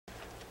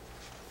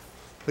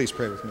Please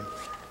pray with me.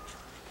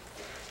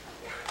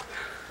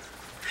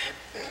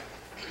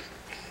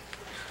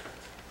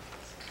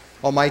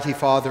 Almighty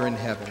Father in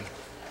heaven,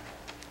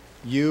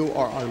 you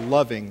are our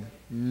loving,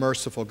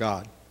 merciful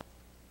God.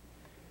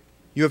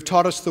 You have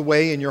taught us the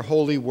way in your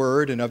holy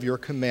word and of your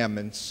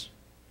commandments.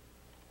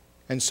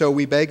 And so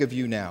we beg of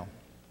you now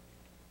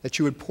that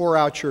you would pour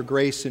out your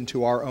grace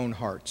into our own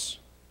hearts.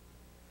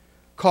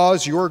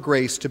 Cause your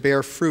grace to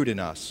bear fruit in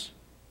us,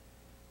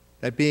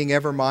 that being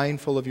ever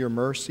mindful of your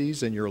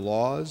mercies and your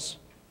laws,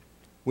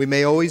 we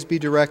may always be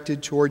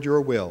directed toward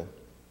your will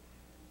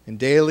and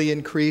daily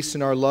increase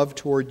in our love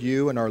toward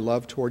you and our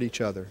love toward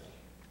each other.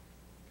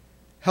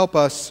 Help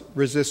us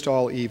resist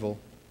all evil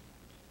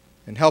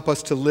and help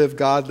us to live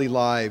godly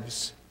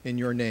lives in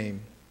your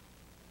name.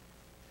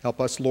 Help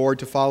us, Lord,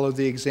 to follow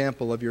the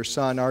example of your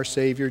Son, our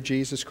Savior,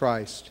 Jesus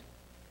Christ,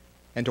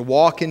 and to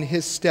walk in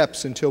his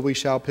steps until we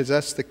shall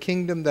possess the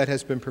kingdom that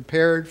has been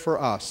prepared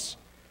for us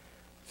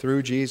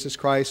through Jesus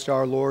Christ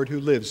our Lord, who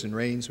lives and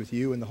reigns with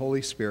you in the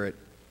Holy Spirit,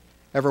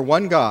 ever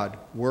one God,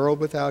 world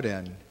without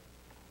end.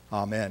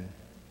 Amen.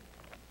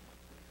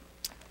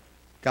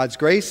 God's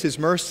grace, his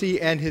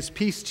mercy, and his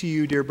peace to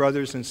you, dear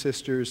brothers and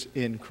sisters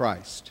in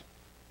Christ.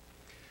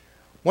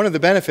 One of the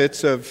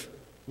benefits of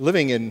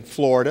living in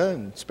Florida,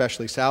 and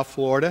especially South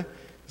Florida,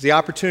 is the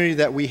opportunity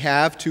that we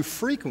have to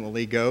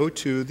frequently go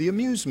to the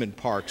amusement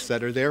parks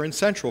that are there in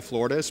Central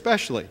Florida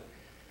especially.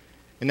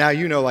 And now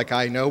you know, like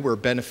I know, we're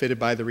benefited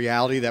by the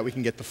reality that we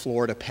can get the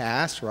Florida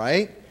pass,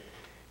 right?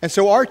 And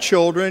so our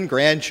children,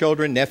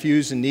 grandchildren,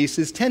 nephews, and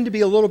nieces tend to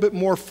be a little bit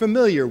more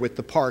familiar with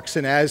the parks.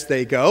 And as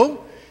they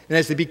go, and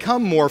as they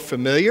become more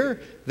familiar,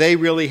 they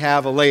really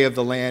have a lay of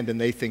the land and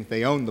they think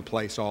they own the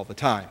place all the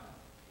time.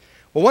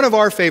 Well, one of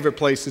our favorite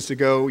places to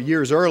go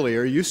years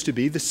earlier used to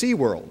be the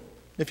SeaWorld.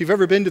 If you've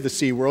ever been to the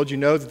SeaWorld, you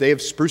know that they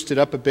have spruced it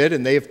up a bit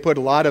and they have put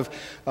a lot of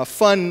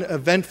fun,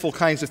 eventful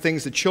kinds of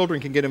things that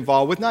children can get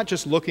involved with, not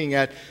just looking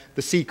at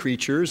the sea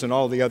creatures and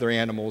all the other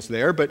animals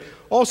there, but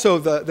also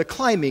the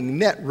climbing,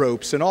 net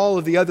ropes, and all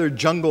of the other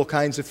jungle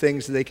kinds of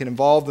things that they can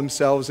involve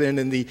themselves in,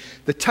 and the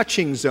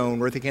touching zone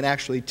where they can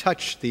actually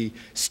touch the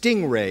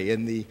stingray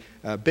in the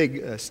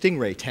big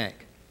stingray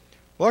tank.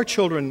 Well, our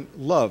children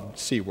loved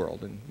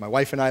SeaWorld, and my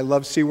wife and I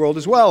loved SeaWorld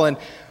as well. And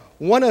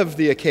one of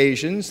the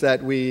occasions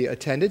that we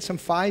attended some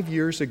 5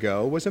 years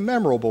ago was a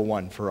memorable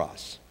one for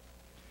us.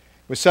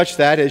 It was such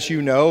that, as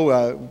you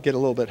know, get a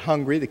little bit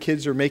hungry. The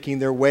kids are making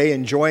their way,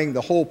 enjoying the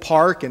whole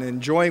park and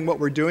enjoying what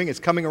we're doing. It's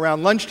coming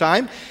around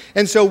lunchtime.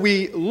 And so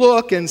we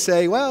look and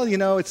say, well, you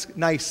know, it's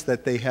nice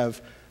that they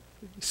have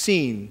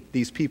seen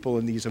these people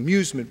in these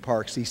amusement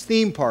parks, these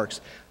theme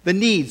parks, the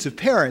needs of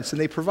parents, and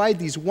they provide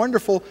these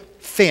wonderful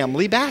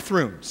family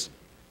bathrooms.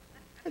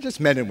 Not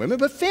just men and women,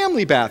 but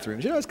family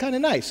bathrooms. You know, it's kind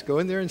of nice. Go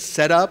in there and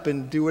set up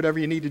and do whatever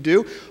you need to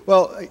do.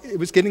 Well, it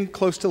was getting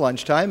close to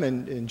lunchtime,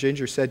 and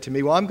Ginger said to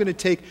me, well, I'm going to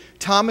take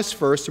Thomas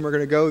first, and we're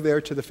going to go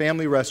there to the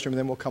family restroom, and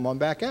then we'll come on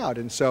back out.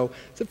 And so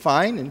I said,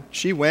 fine, and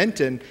she went,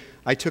 and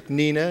I took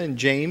Nina and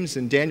James,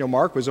 and Daniel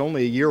Mark was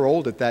only a year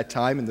old at that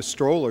time, in the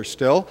stroller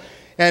still.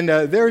 And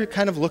they're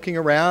kind of looking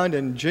around,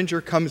 and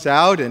Ginger comes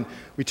out, and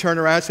we turn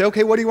around and say,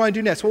 okay, what do you want to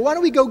do next? Well, why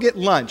don't we go get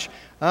lunch?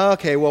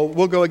 Okay, well,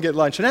 we'll go and get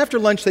lunch. And after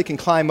lunch, they can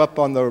climb up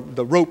on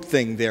the rope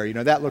thing there. You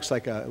know, that looks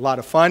like a lot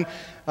of fun.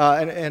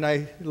 And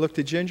I looked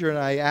at Ginger, and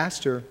I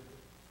asked her,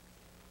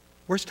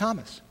 where's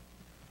Thomas?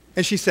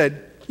 And she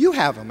said, you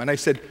have him. And I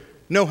said,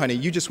 no, honey,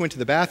 you just went to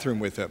the bathroom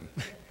with him.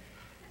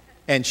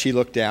 And she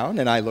looked down,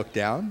 and I looked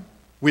down.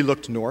 We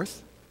looked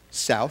north,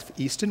 south,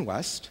 east, and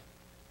west.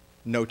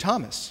 No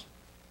Thomas.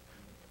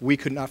 We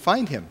could not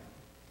find him.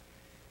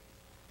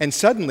 And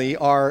suddenly,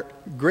 our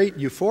great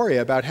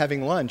euphoria about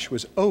having lunch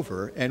was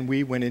over, and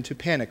we went into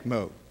panic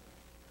mode.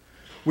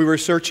 We were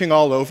searching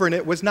all over, and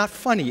it was not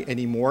funny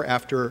anymore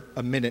after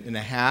a minute and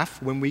a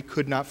half when we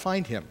could not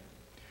find him.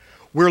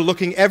 We're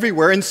looking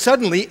everywhere, and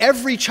suddenly,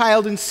 every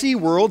child in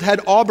SeaWorld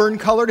had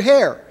auburn-colored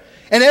hair.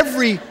 And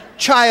every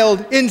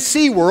child in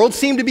SeaWorld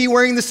seemed to be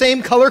wearing the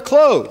same color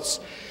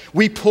clothes.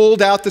 We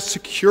pulled out the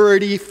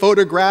security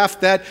photograph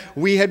that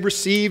we had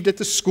received at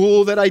the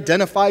school that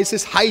identifies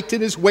his height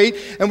and his weight,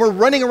 and we're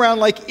running around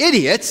like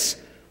idiots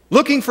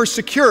looking for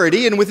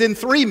security, and within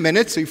 3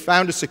 minutes we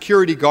found a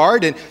security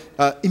guard, and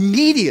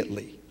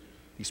immediately,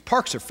 these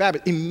parks are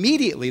fabulous,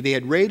 immediately they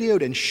had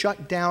radioed and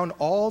shut down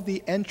all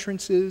the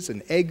entrances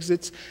and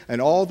exits and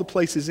all the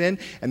places in,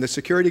 and the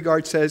security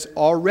guard says,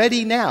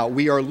 already now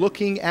we are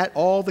looking at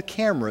all the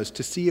cameras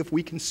to see if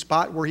we can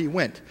spot where he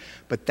went.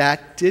 But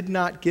that did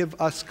not give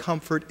us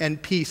comfort and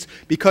peace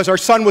because our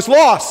son was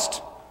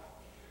lost.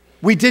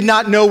 We did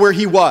not know where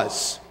he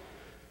was.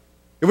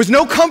 It was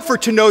no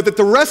comfort to know that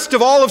the rest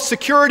of all of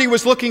security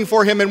was looking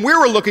for him and we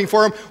were looking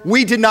for him.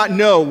 We did not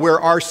know where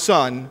our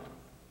son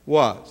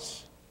was.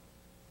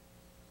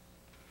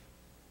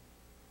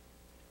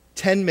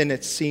 10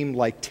 minutes seemed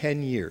like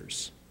 10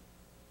 years.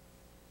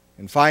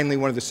 And finally,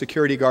 one of the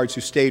security guards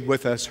who stayed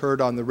with us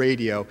heard on the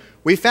radio,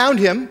 we found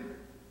him.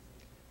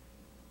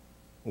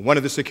 One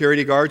of the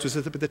security guards was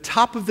at the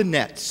top of the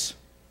nets,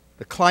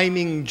 the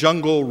climbing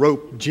jungle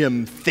rope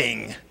gym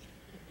thing.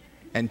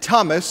 And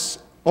Thomas,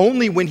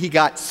 only when he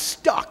got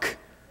stuck,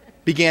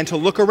 began to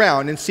look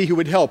around and see who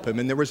would help him.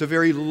 And there was a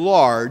very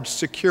large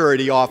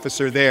security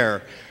officer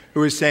there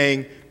who was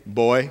saying,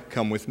 "Boy,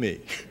 come with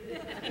me."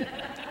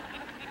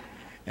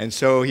 And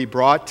so he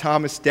brought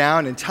Thomas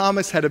down, and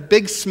Thomas had a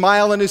big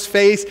smile on his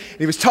face, and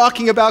he was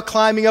talking about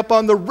climbing up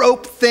on the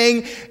rope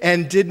thing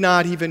and did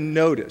not even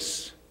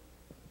notice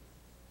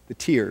the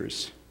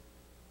tears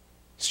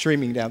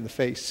streaming down the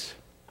face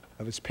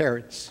of his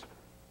parents.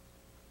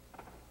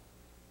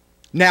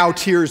 Now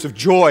tears of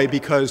joy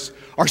because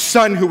our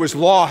son who was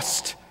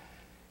lost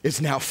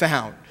is now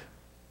found.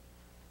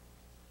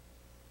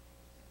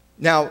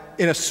 Now,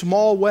 in a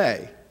small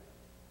way,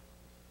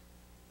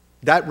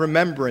 that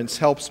remembrance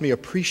helps me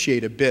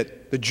appreciate a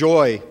bit the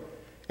joy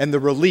and the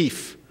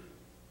relief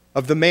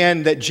of the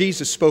man that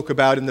Jesus spoke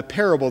about in the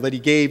parable that he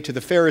gave to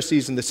the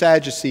Pharisees and the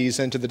Sadducees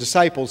and to the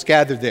disciples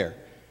gathered there.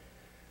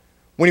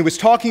 When he was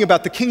talking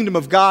about the kingdom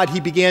of God, he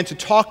began to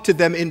talk to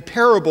them in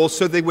parables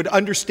so they would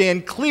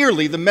understand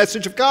clearly the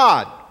message of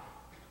God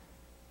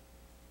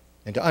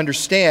and to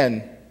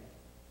understand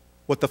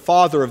what the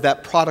father of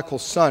that prodigal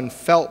son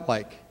felt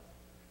like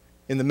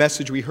in the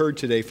message we heard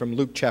today from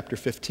Luke chapter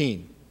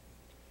 15.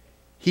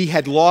 He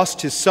had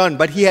lost his son,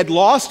 but he had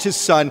lost his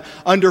son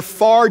under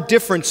far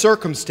different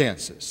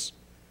circumstances.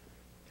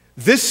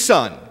 This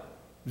son,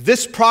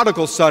 this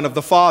prodigal son of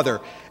the father,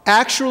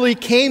 actually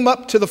came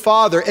up to the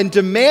father and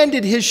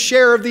demanded his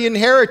share of the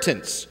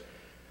inheritance,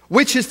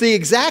 which is the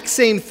exact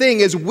same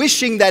thing as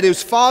wishing that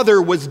his father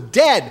was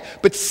dead,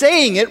 but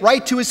saying it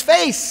right to his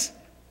face.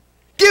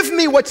 "Give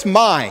me what's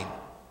mine.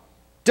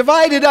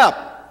 Divide it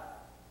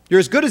up. You're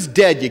as good as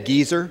dead, you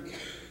geezer."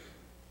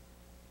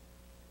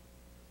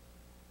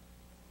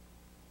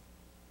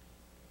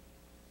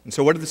 And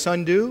so what did the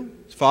son do?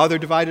 His father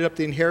divided up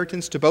the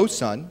inheritance to both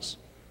sons.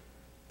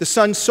 The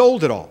son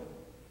sold it all,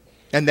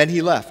 and then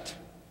he left.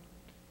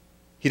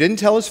 He didn't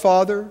tell his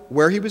father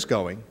where he was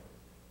going.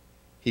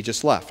 He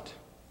just left.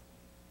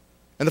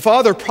 And the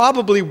father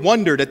probably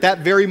wondered at that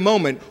very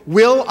moment,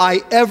 will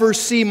I ever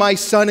see my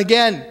son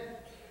again?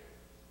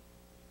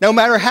 No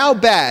matter how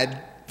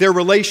bad their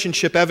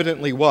relationship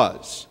evidently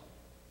was,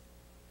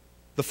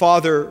 the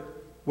father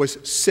was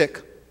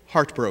sick,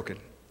 heartbroken.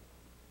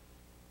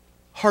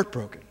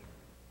 Heartbroken.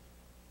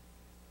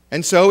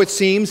 And so it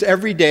seems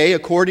every day,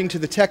 according to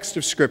the text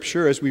of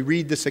Scripture, as we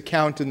read this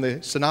account in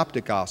the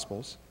Synoptic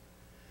Gospels,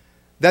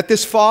 that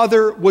this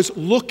father was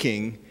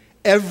looking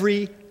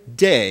every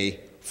day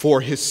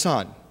for his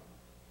son.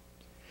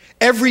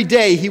 Every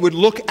day he would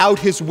look out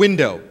his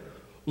window,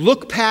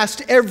 look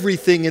past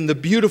everything in the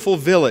beautiful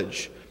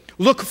village,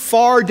 look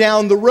far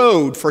down the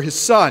road for his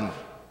son.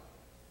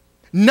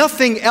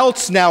 Nothing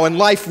else now in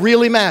life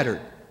really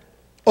mattered.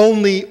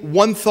 Only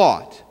one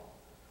thought.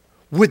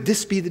 Would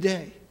this be the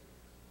day?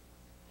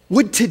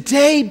 Would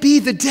today be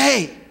the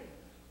day?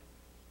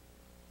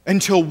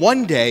 Until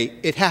one day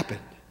it happened.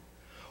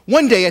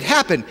 One day it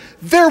happened.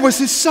 There was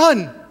his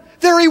son.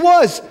 There he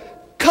was,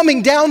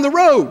 coming down the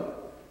road.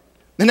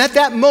 And at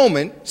that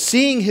moment,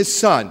 seeing his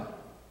son,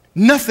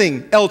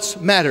 nothing else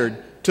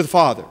mattered to the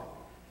father.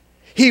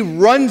 He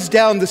runs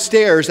down the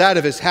stairs out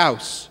of his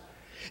house.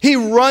 He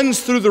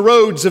runs through the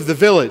roads of the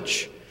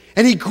village,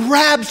 and he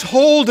grabs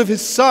hold of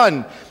his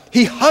son.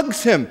 He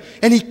hugs him,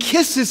 and he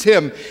kisses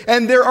him,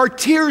 and there are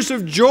tears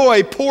of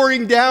joy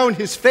pouring down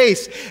his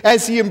face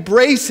as he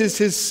embraces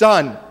his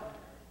son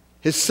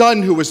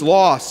who was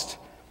lost,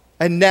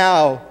 and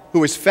now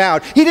who is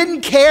found. He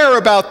didn't care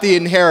about the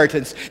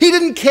inheritance. He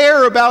didn't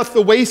care about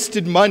the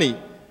wasted money.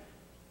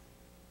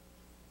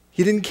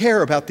 He didn't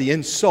care about the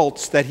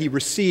insults that he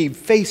received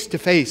face to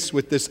face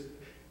with this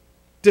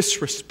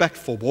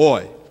disrespectful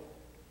boy.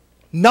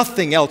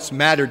 Nothing else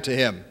mattered to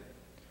him,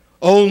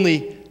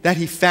 only that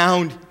he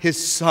found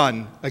his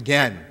son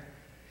again.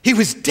 He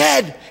was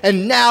dead,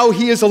 and now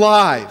he is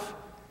alive.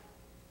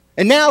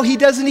 And now he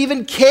doesn't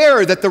even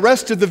care that the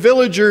rest of the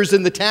villagers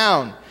in the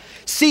town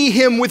see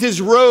him with his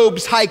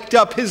robes hiked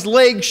up, his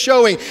legs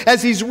showing,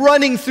 as he's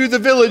running through the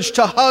village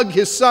to hug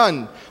his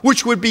son,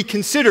 which would be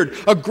considered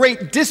a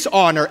great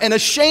dishonor and a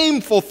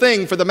shameful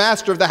thing for the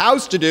master of the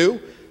house to do.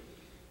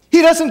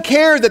 He doesn't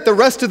care that the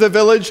rest of the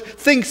village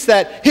thinks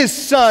that his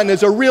son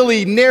is a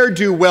really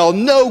ne'er-do-well,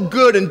 no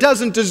good, and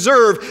doesn't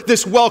deserve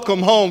this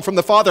welcome home from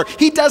the father.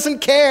 He doesn't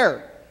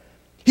care.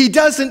 He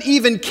doesn't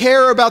even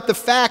care about the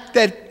fact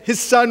that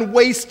his son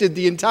wasted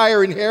the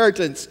entire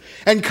inheritance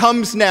and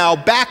comes now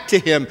back to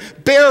him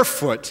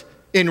barefoot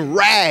in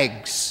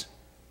rags.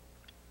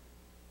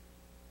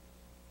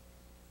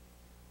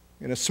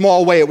 In a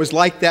small way, it was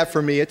like that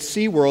for me at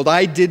SeaWorld.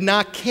 I did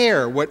not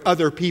care what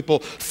other people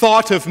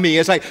thought of me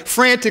as I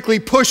frantically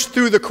pushed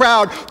through the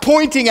crowd,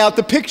 pointing out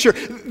the picture.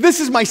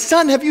 This is my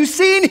son. Have you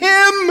seen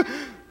him?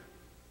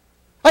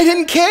 I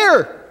didn't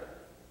care.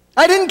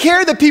 I didn't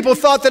care that people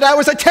thought that I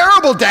was a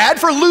terrible dad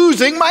for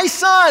losing my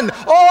son.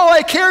 All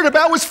I cared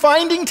about was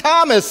finding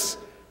Thomas.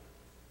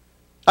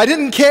 I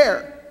didn't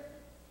care.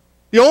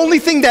 The only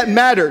thing that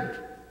mattered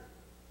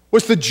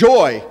was the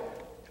joy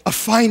of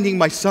finding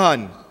my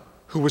son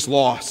who was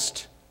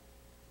lost.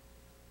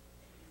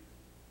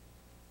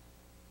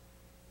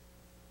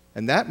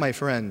 And that, my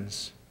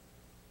friends,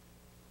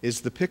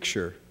 is the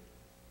picture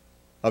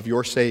of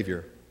your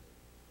Savior.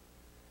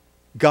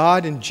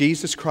 God in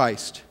Jesus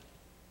Christ,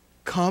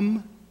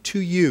 come to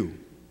you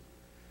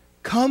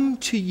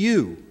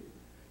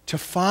to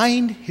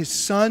find his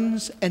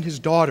sons and his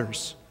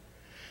daughters.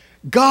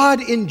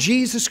 God in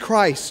Jesus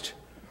Christ,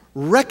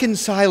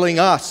 reconciling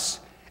us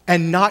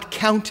and not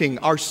counting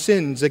our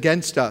sins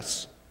against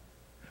us.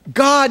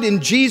 God in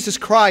Jesus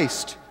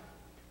Christ,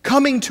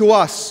 coming to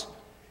us,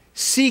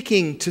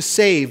 seeking to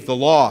save the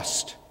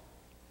lost.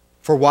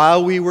 For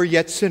while we were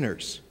yet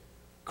sinners,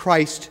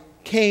 Christ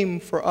came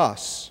for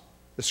us,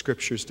 the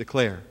Scriptures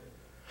declare.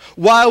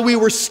 While we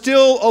were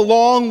still a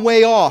long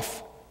way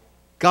off,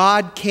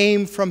 God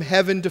came from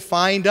heaven to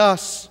find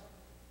us,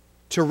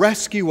 to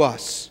rescue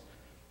us,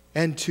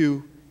 and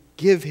to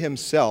give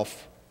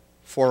himself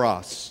for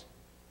us.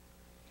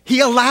 He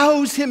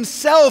allows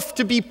himself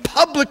to be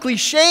publicly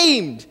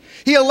shamed.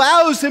 He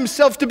allows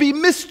himself to be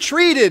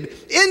mistreated,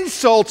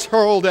 insults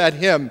hurled at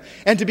him,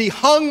 and to be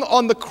hung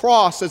on the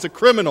cross as a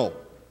criminal.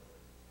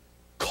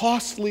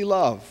 Costly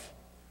love.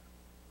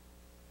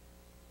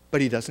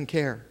 But he doesn't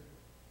care.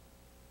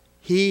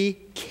 He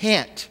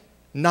can't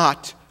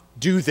not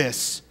do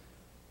this.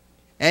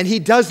 And he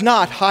does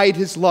not hide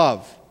his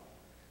love.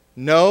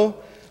 No,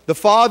 the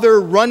Father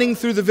running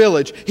through the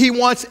village, he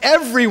wants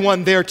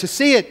everyone there to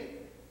see it.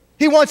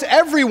 He wants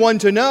everyone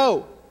to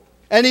know.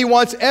 And he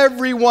wants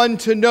everyone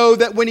to know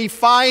that when he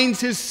finds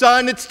his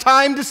son, it's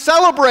time to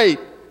celebrate.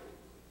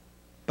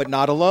 But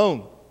not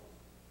alone.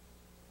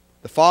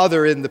 The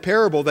Father in the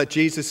parable that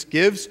Jesus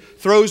gives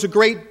throws a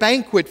great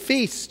banquet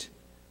feast.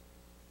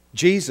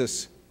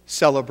 Jesus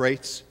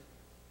celebrates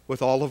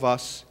with all of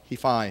us he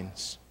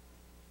finds.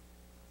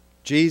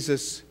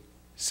 Jesus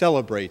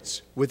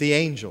celebrates with the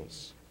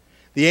angels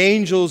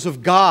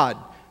of God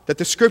that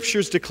the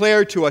Scriptures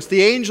declare to us.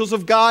 The angels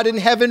of God in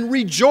heaven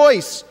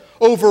rejoice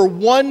over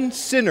one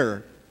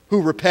sinner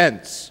who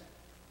repents.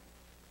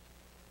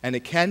 And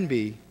it can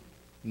be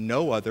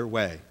no other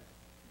way.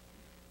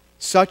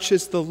 Such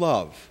is the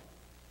love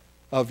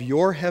of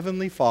your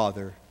heavenly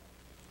Father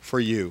for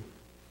you.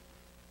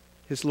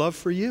 His love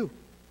for you.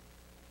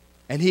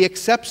 And he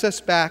accepts us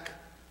back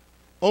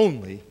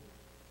only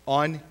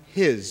on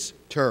his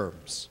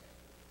terms.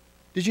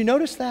 Did you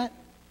notice that?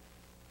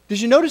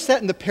 Did you notice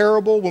that in the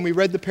parable when we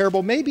read the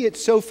parable? Maybe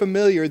it's so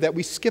familiar that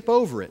we skip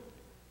over it.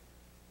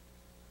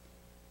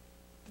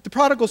 The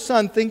prodigal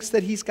son thinks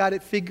that he's got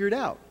it figured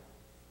out.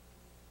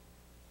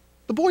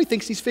 The boy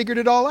thinks he's figured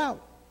it all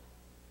out.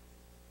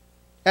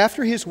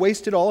 After he has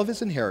wasted all of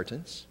his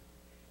inheritance,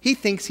 he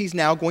thinks he's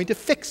now going to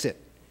fix it.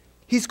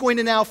 He's going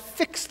to now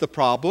fix the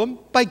problem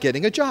by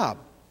getting a job.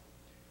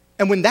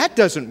 And when that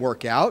doesn't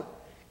work out,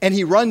 and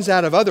he runs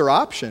out of other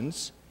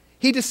options,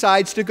 he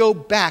decides to go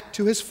back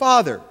to his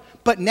father.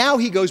 But now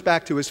he goes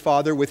back to his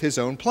father with his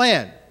own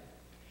plan.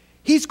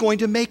 He's going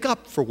to make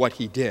up for what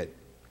he did.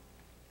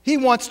 He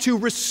wants to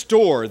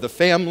restore the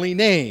family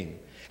name,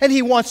 and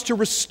he wants to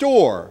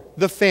restore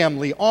the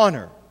family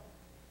honor.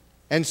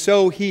 And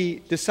so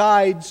he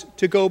decides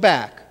to go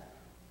back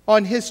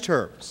on his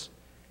terms.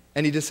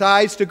 And he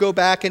decides to go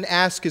back and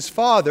ask his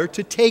father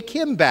to take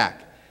him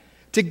back,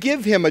 to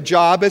give him a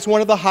job as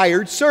one of the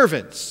hired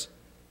servants.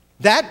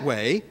 That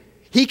way,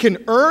 he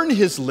can earn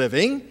his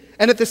living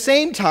and at the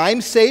same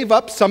time save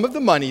up some of the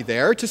money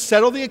there to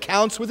settle the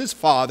accounts with his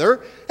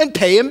father and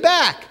pay him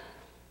back.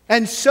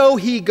 And so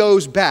he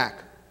goes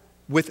back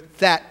with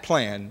that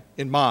plan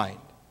in mind.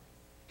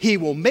 He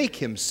will make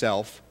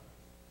himself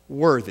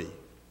worthy.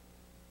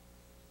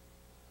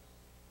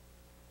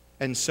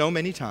 And so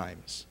many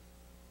times,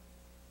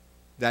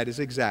 that is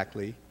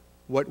exactly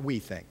what we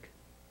think.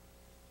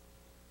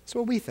 It's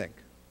what we think.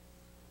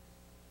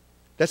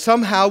 That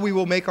somehow we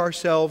will make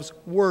ourselves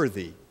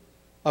worthy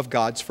of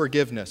God's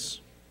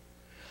forgiveness.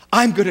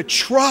 I'm going to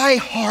try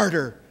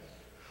harder.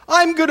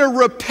 I'm going to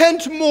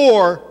repent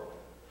more.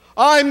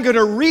 I'm going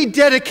to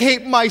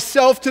rededicate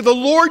myself to the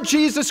Lord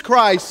Jesus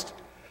Christ.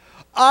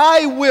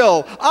 I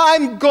will.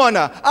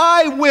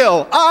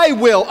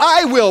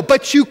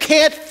 But you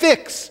can't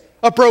fix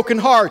a broken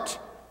heart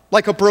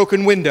like a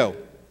broken window.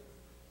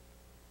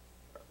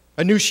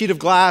 A new sheet of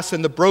glass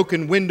and the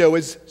broken window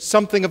is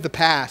something of the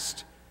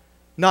past.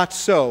 Not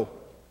so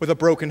with a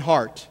broken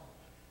heart.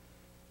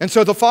 And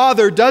so the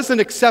Father doesn't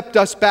accept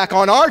us back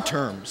on our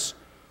terms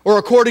or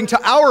according to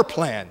our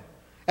plan,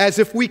 as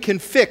if we can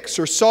fix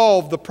or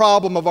solve the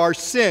problem of our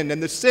sin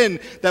and the sin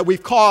that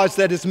we've caused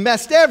that has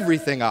messed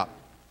everything up.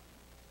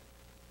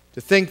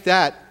 To think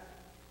that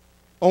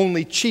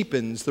only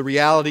cheapens the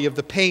reality of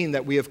the pain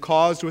that we have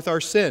caused with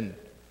our sin.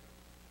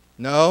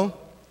 No,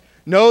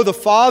 the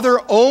Father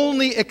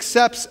only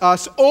accepts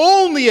us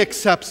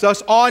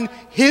on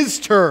his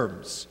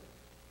terms.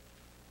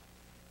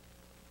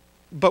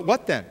 But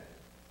what then?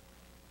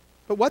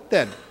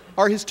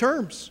 Are his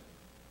terms?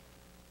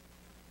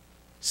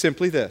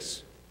 Simply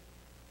this: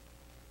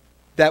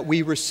 that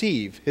we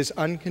receive his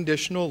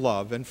unconditional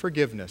love and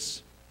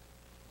forgiveness,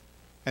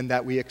 and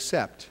that we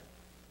accept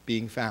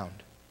being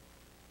found.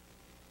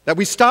 That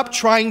we stop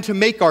trying to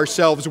make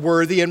ourselves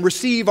worthy and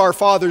receive our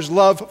Father's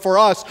love for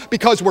us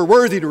because we're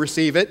worthy to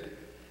receive it.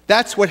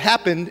 That's what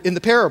happened in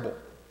the parable.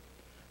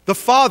 The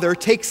Father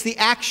takes the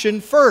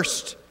action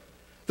first.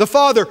 The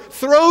Father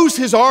throws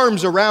his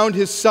arms around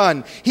his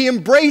Son. He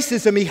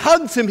embraces him, he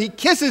hugs him, he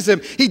kisses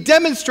him, he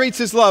demonstrates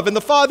his love, and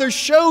the Father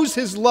shows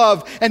his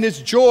love and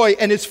his joy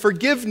and his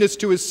forgiveness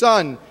to his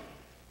Son.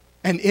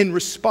 And in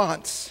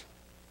response,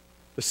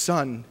 the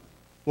Son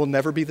will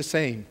never be the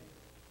same.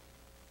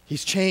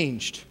 He's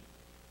changed.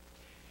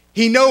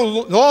 He no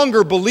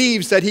longer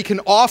believes that he can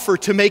offer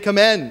to make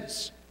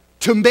amends,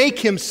 to make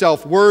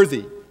himself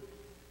worthy.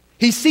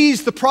 He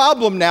sees the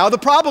problem now. The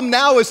problem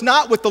now is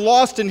not with the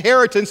lost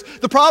inheritance.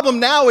 The problem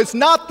now is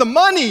not the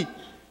money.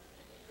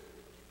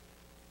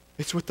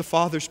 It's with the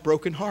Father's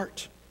broken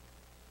heart.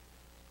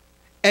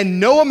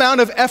 And no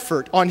amount of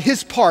effort on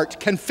his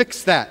part can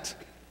fix that.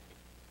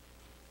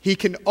 He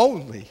can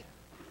only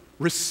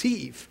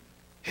receive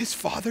his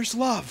Father's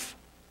love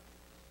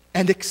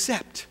and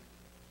accept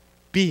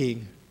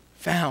being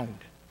found.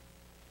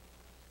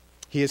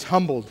 He is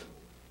humbled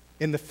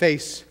in the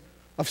face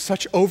of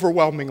such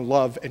overwhelming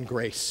love and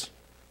grace.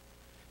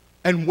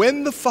 And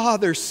when the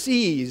Father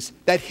sees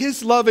that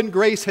his love and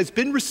grace has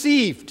been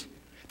received,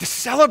 the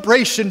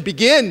celebration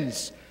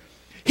begins.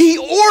 He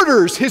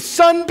orders his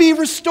Son be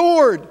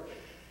restored.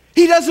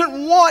 He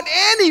doesn't want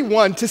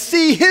anyone to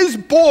see his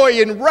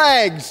boy in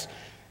rags.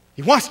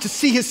 He wants to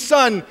see his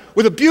Son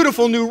with a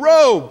beautiful new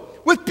robe,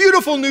 with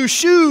beautiful new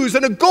shoes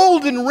and a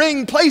golden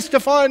ring placed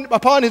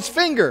upon his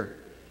finger.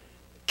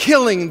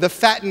 Killing the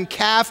fattened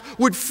calf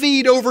would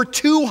feed over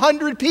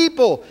 200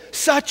 people.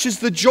 Such is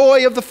the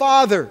joy of the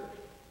Father.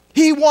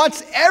 He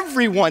wants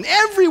everyone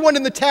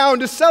in the town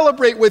to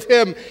celebrate with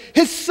him.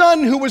 His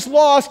Son who was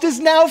lost is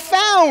now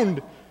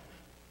found.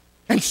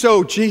 And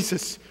so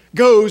Jesus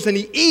goes and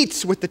he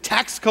eats with the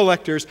tax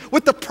collectors,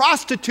 with the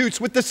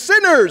prostitutes, with the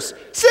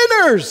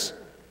sinners.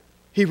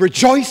 He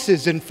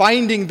rejoices in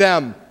finding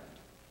them.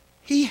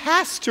 He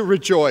has to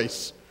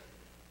rejoice.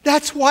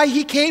 That's why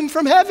he came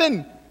from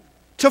heaven,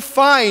 to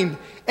find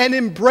and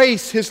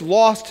embrace his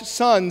lost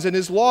sons and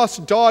his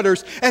lost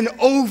daughters and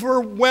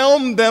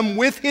overwhelm them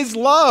with his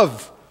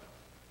love.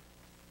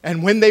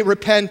 And when they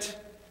repent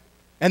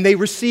and they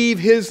receive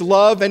his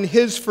love and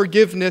his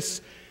forgiveness,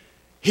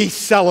 he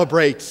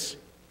celebrates.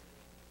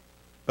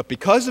 But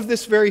because of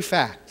this very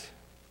fact,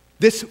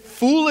 this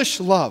foolish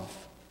love,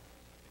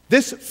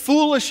 this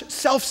foolish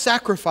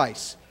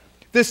self-sacrifice,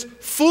 this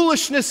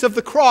foolishness of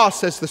the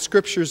cross, as the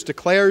Scriptures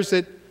declares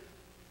it,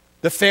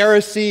 the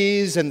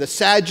Pharisees and the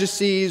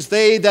Sadducees,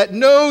 they that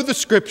know the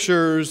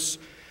Scriptures,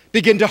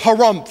 begin to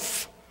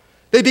harumph.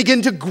 They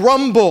begin to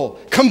grumble,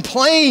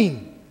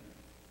 complain.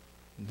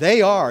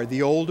 They are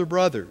the older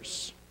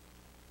brothers,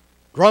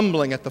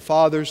 grumbling at the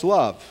Father's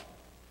love,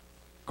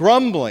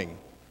 grumbling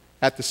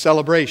at the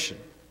celebration.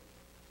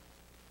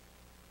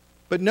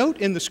 But note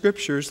in the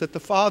Scriptures that the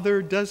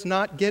Father does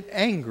not get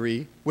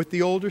angry with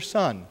the older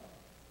son.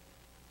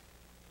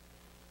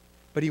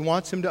 But he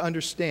wants him to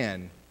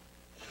understand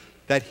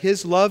that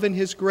his love and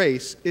his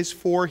grace is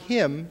for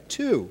him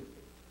too.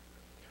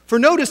 For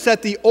notice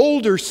that the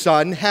older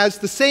son has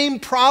the same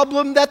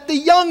problem that the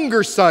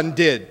younger son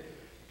did,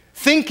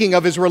 thinking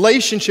of his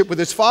relationship with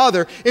his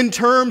father in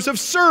terms of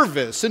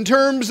service, in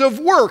terms of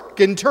work,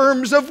 in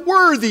terms of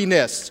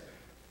worthiness.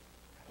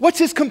 What's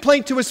his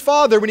complaint to his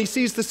father when he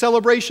sees the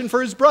celebration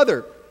for his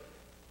brother?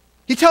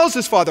 He tells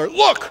his father,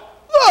 look,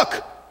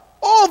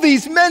 all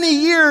these many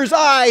years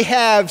I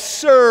have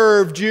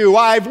served you,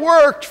 I've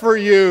worked for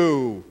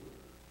you.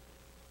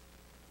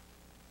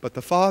 But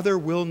the Father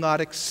will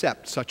not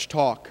accept such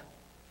talk.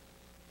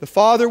 The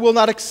Father will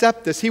not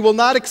accept this. He will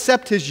not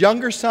accept his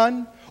younger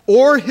son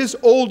or his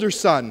older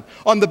son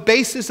on the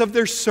basis of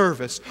their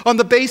service, on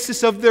the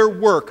basis of their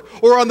work,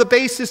 or on the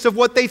basis of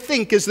what they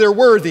think is their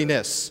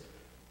worthiness.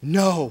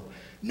 No,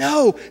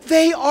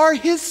 they are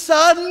his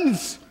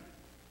sons.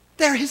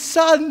 They're his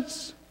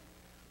sons.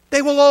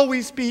 They will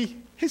always be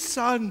his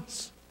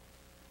sons.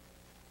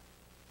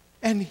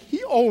 And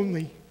he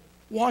only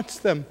wants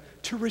them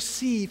to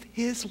receive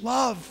his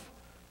love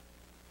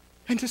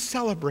and to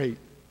celebrate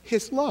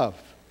his love.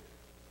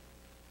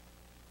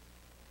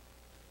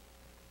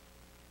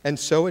 And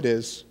so it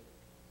is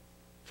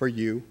for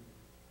you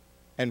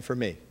and for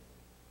me.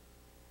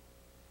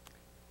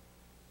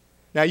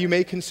 Now you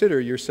may consider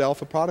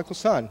yourself a prodigal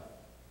son.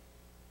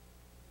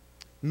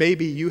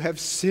 Maybe you have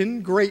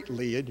sinned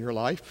greatly in your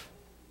life.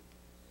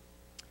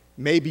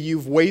 Maybe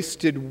you've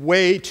wasted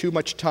way too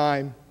much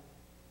time.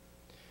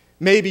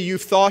 Maybe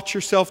you've thought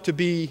yourself to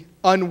be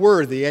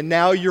unworthy, and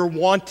now you're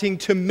wanting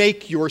to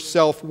make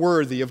yourself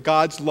worthy of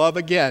God's love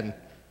again.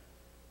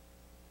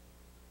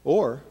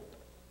 Or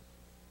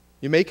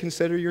you may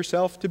consider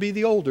yourself to be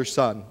the older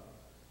son,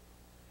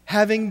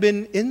 having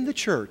been in the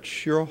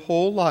church your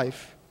whole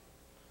life,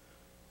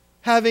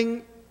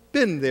 having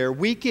been there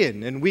week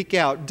in and week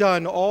out,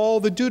 done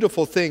all the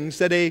dutiful things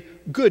that a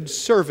good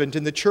servant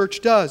in the church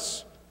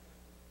does,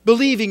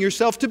 believing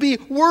yourself to be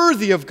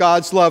worthy of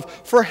God's love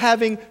for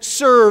having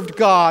served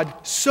God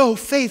so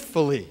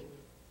faithfully.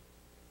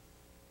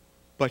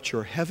 but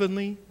your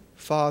heavenly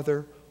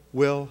Father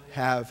will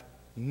have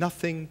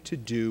nothing to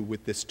do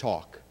with this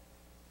talk.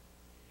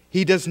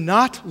 He does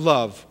not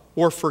love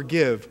or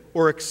forgive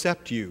or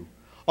accept you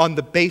on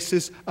the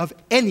basis of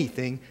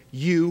anything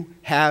you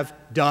have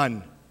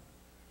done,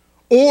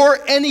 or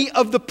any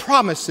of the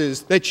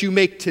promises that you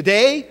make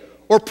today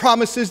or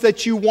promises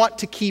that you want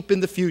to keep in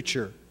the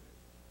future.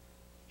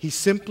 He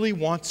simply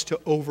wants to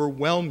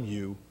overwhelm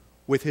you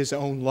with his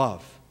own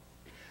love.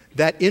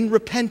 That in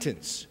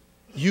repentance,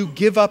 you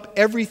give up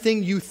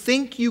everything you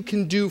think you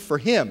can do for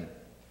him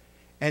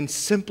and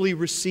simply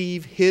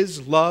receive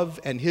his love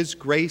and his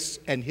grace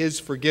and his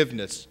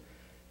forgiveness,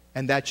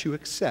 and that you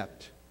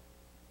accept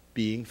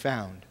being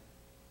found.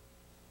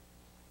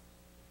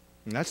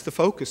 And that's the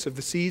focus of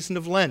the season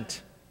of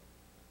Lent.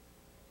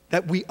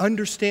 That we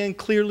understand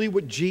clearly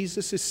what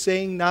Jesus is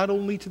saying, not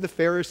only to the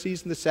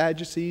Pharisees and the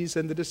Sadducees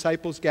and the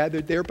disciples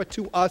gathered there, but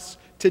to us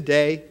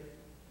today.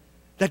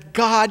 That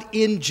God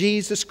in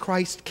Jesus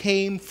Christ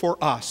came for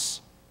us.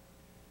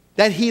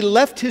 That he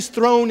left his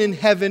throne in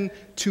heaven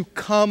to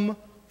come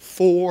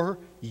for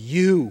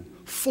you.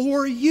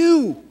 For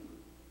you.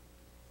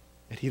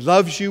 That he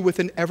loves you with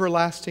an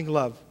everlasting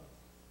love.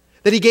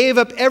 That he gave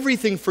up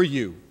everything for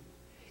you,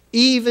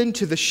 even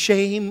to the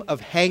shame of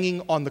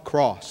hanging on the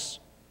cross.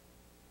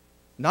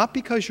 Not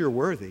because you're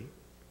worthy,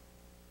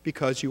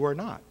 because you are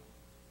not.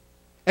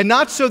 And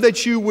not so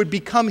that you would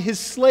become his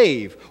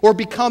slave or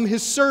become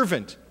his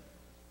servant,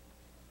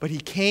 but he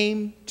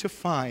came to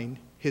find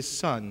his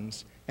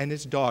sons and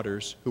his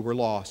daughters who were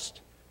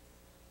lost.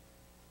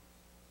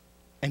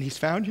 And he's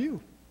found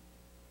you.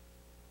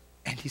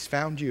 And he's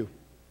found you.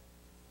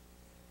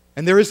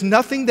 And there is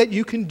nothing that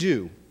you can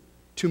do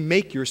to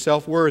make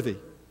yourself worthy.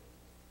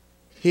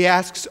 He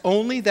asks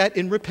only that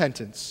in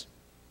repentance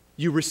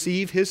you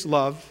receive his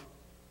love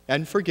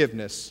and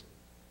forgiveness,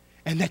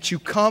 and that you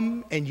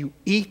come and you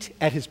eat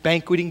at his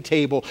banqueting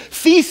table.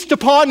 Feast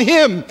upon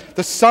him,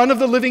 the Son of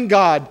the living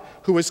God,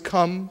 who has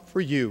come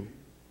for you.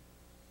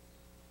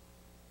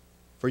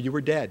 For you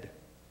were dead.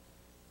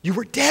 You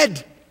were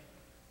dead,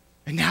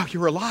 and now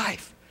you're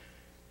alive.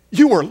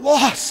 You were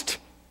lost,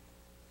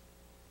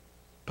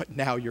 but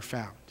now you're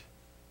found.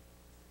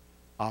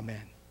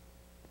 Amen.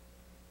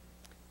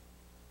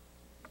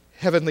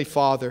 Heavenly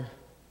Father,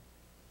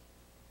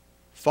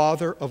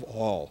 Father of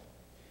all,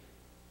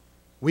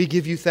 we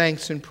give you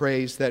thanks and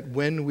praise that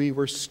when we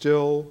were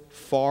still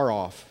far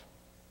off,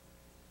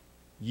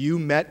 you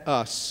met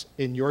us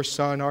in your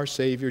Son, our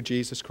Savior,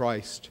 Jesus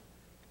Christ,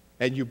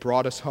 and you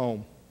brought us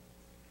home.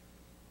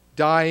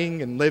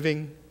 Dying and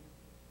living,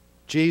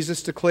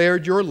 Jesus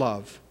declared your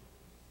love,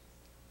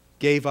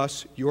 gave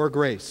us your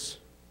grace,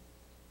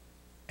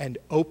 and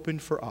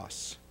opened for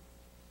us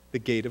the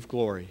gate of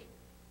glory.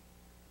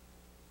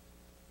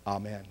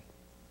 Amen.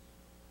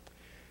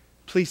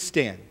 Please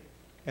stand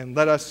and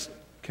let us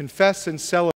confess and celebrate